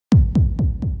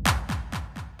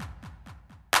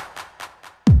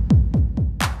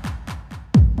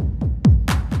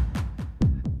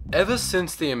Ever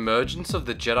since the emergence of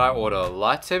the Jedi Order,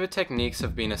 lightsaber techniques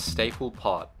have been a staple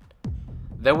part.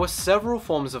 There were several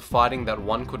forms of fighting that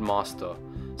one could master,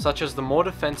 such as the more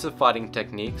defensive fighting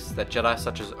techniques that Jedi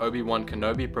such as Obi-Wan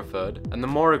Kenobi preferred, and the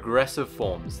more aggressive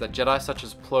forms that Jedi such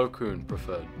as Plo Koon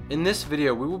preferred. In this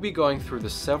video, we will be going through the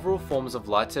several forms of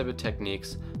lightsaber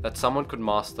techniques that someone could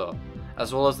master,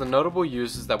 as well as the notable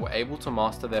users that were able to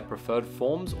master their preferred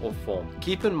forms or form.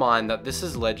 Keep in mind that this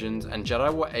is Legends and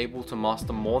Jedi were able to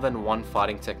master more than one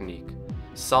fighting technique,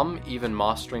 some even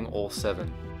mastering all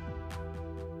 7.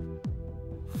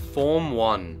 Form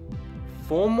 1.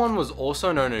 Form 1 was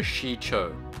also known as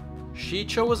Shii-Cho.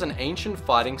 Shii-Cho was an ancient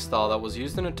fighting style that was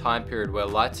used in a time period where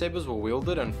lightsabers were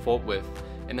wielded and fought with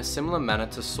in a similar manner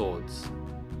to swords.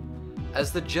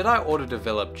 As the Jedi Order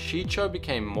developed, Shii-Cho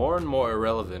became more and more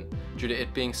irrelevant due to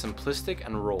it being simplistic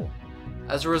and raw.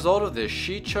 As a result of this,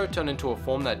 Shii-Cho turned into a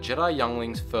form that Jedi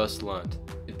younglings first learned.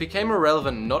 It became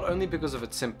irrelevant not only because of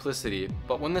its simplicity,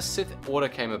 but when the Sith Order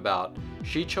came about,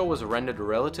 Shii-Cho was rendered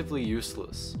relatively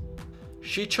useless.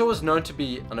 Shii-Cho was known to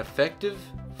be an effective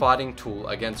fighting tool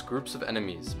against groups of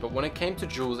enemies, but when it came to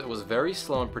duels it was very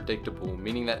slow and predictable,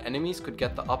 meaning that enemies could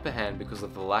get the upper hand because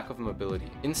of the lack of mobility.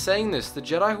 In saying this, the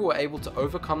Jedi who were able to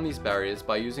overcome these barriers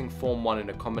by using Form 1 in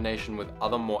a combination with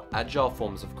other more agile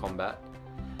forms of combat,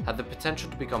 had the potential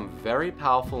to become very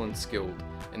powerful and skilled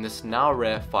in this now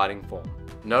rare fighting form.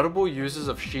 Notable users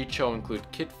of Shii-Cho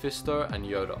include Kit Fisto and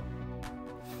Yoda.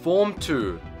 Form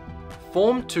 2.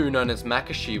 Form 2, known as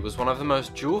Makashi, was one of the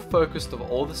most dual-focused of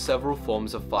all the several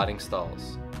forms of fighting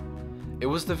styles. It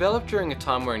was developed during a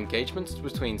time where engagements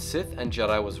between Sith and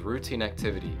Jedi was routine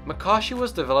activity. Makashi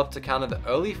was developed to counter the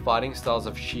early fighting styles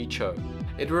of Shii-Cho.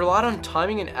 It relied on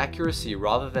timing and accuracy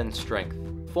rather than strength.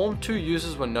 Form 2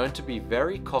 users were known to be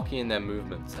very cocky in their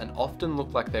movements and often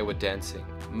looked like they were dancing.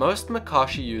 Most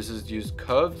Makashi users used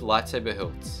curved lightsaber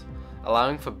hilts,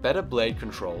 allowing for better blade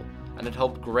control, and it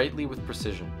helped greatly with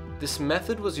precision. This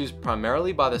method was used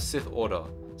primarily by the Sith Order,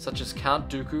 such as Count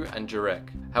Dooku and Jarek.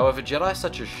 However, Jedi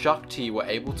such as Shakti were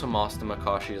able to master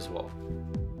Makashi as well.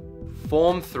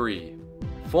 Form 3.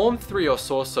 Form 3 or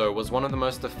Sorso was one of the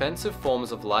most defensive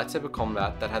forms of lightsaber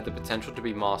combat that had the potential to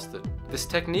be mastered. This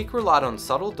technique relied on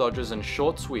subtle dodges and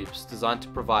short sweeps designed to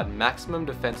provide maximum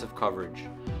defensive coverage,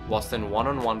 whilst in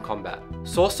one-on-one combat.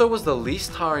 Sorso was the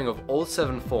least tiring of all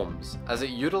 7 forms, as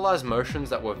it utilized motions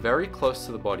that were very close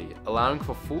to the body, allowing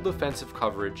for full defensive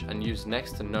coverage and used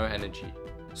next to no energy.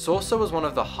 Sorso was one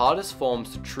of the hardest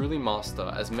forms to truly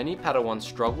master, as many Padawans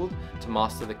struggled to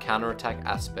master the counterattack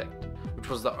aspect, which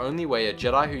was the only way a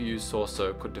Jedi who used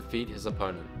Sorso could defeat his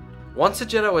opponent. Once a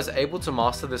Jedi was able to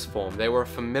master this form, they were a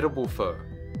formidable foe.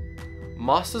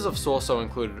 Masters of Sorso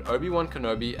included Obi-Wan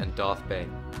Kenobi and Darth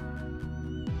Bane.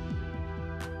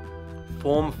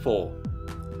 Form 4.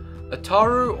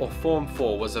 Ataru or Form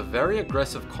 4 was a very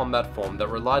aggressive combat form that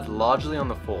relied largely on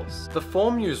the Force. The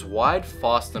form used wide,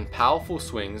 fast and powerful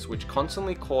swings which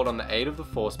constantly called on the aid of the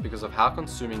Force because of how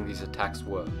consuming these attacks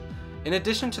were. In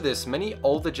addition to this, many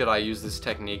older Jedi used this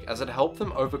technique as it helped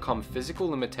them overcome physical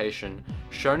limitation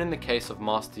shown in the case of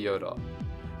Master Yoda,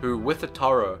 who with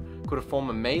Ataru could perform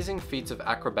amazing feats of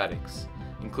acrobatics,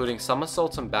 including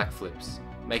somersaults and backflips,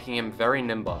 making him very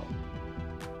nimble.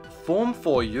 Form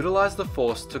 4 utilized the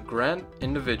Force to grant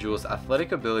individuals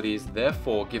athletic abilities,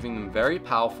 therefore giving them very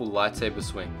powerful lightsaber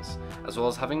swings, as well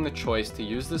as having the choice to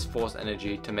use this Force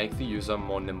energy to make the user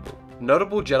more nimble.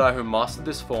 Notable Jedi who mastered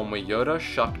this form were Yoda,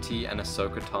 Shakti, and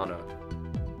Ahsoka Tano.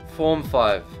 Form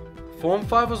 5. Form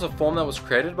 5 was a form that was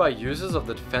created by users of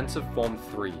the defensive Form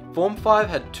 3. Form 5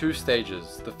 had 2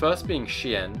 stages, the first being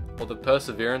Shien, or the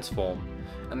Perseverance form,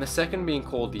 and the second being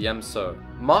called the Yem-So.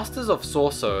 Masters of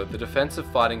Sorso, the defensive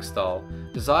fighting style,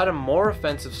 desired a more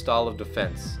offensive style of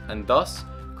defense, and thus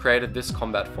created this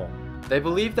combat form. They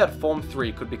believed that Form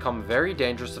 3 could become very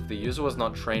dangerous if the user was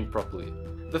not trained properly.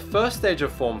 The first stage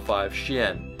of Form 5,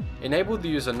 Shien, enabled the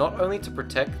user not only to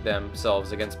protect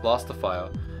themselves against blaster fire,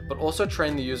 but also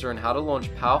train the user in how to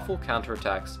launch powerful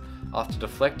counterattacks after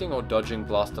deflecting or dodging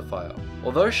blaster fire.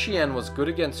 Although Shien was good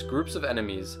against groups of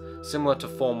enemies, similar to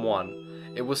Form 1,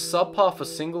 it was subpar for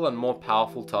single and more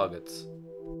powerful targets.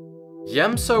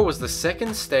 Yem-So was the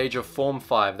second stage of Form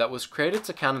 5 that was created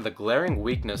to counter the glaring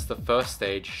weakness the first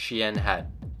stage, Shien,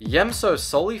 had. Yem-So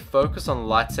solely focused on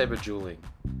lightsaber dueling.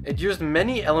 It used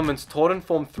many elements taught in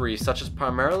Form 3, such as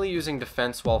primarily using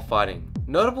defense while fighting.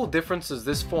 Notable differences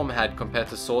this form had compared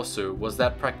to Sorsu was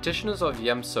that practitioners of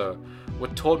Yem-So were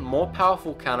taught more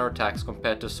powerful counterattacks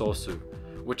compared to Sorsu,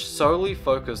 which solely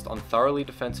focused on thoroughly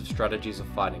defensive strategies of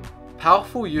fighting.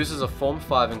 Powerful users of Form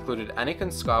 5 included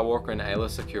Anakin Skywalker and Ayla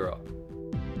Secura.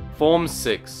 Form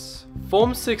 6.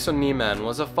 Form 6 or Nieman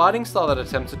was a fighting style that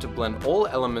attempted to blend all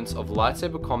elements of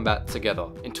lightsaber combat together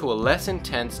into a less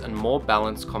intense and more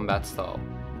balanced combat style.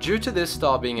 Due to this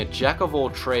style being a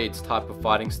jack-of-all-trades type of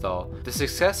fighting style, the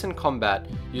success in combat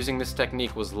using this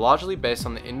technique was largely based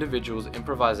on the individual's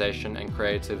improvisation and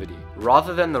creativity,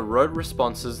 rather than the rote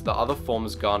responses the other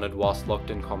forms garnered whilst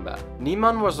locked in combat.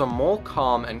 Nieman was a more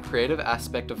calm and creative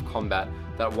aspect of combat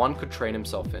that one could train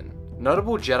himself in.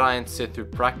 Notable Jedi and Sith who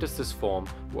practiced this form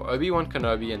were Obi-Wan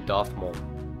Kenobi and Darth Maul.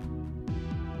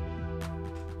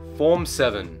 Form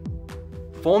 7.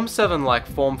 Form 7, like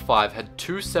Form 5, had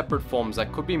two separate forms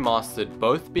that could be mastered,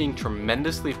 both being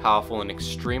tremendously powerful and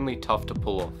extremely tough to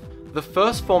pull off. The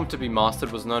first form to be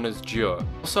mastered was known as Geo,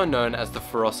 also known as the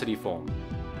Ferocity form.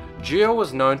 Geo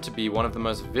was known to be one of the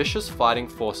most vicious fighting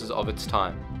forces of its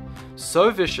time. So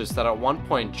vicious that at one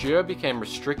point Geo became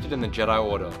restricted in the Jedi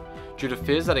Order, due to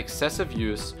fears that excessive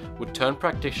use would turn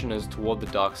practitioners toward the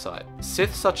dark side.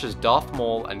 Sith such as Darth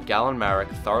Maul and Galen Marek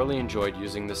thoroughly enjoyed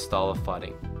using this style of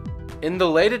fighting. In the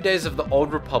later days of the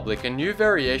Old Republic, a new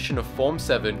variation of Form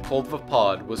 7 called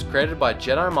Vapad was created by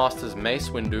Jedi Masters Mace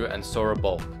Windu and Sora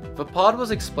Bulk. Vapad was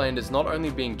explained as not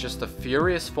only being just a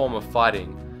furious form of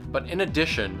fighting, but in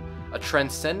addition, a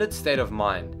transcended state of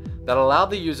mind that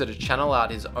allowed the user to channel out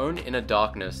his own inner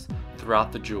darkness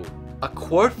throughout the duel. A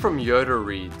quote from Yoda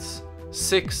reads,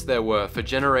 "6 there were for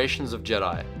generations of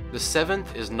Jedi, the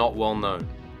 7th is not well known.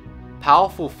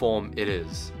 Powerful form it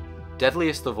is,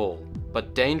 deadliest of all,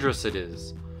 but dangerous it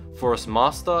is, for its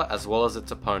master as well as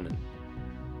its opponent.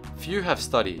 Few have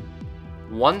studied,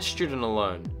 one student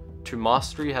alone, to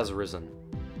mastery has risen."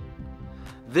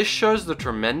 This shows the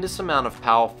tremendous amount of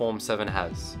power Form 7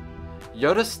 has.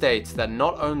 Yoda states that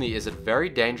not only is it very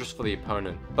dangerous for the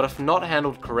opponent, but if not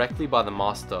handled correctly by the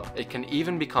master, it can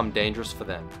even become dangerous for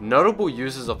them. Notable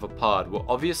users of Vapad were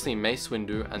obviously Mace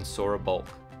Windu and Sora Bulk.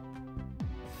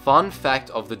 Fun fact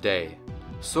of the day.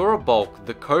 Sora Bulk,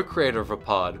 the co-creator of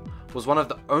Vapad, was one of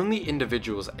the only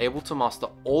individuals able to master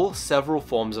all several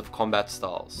forms of combat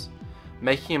styles,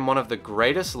 making him one of the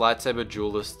greatest lightsaber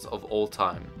duelists of all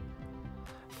time.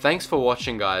 Thanks for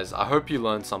watching guys, I hope you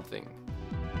learned something.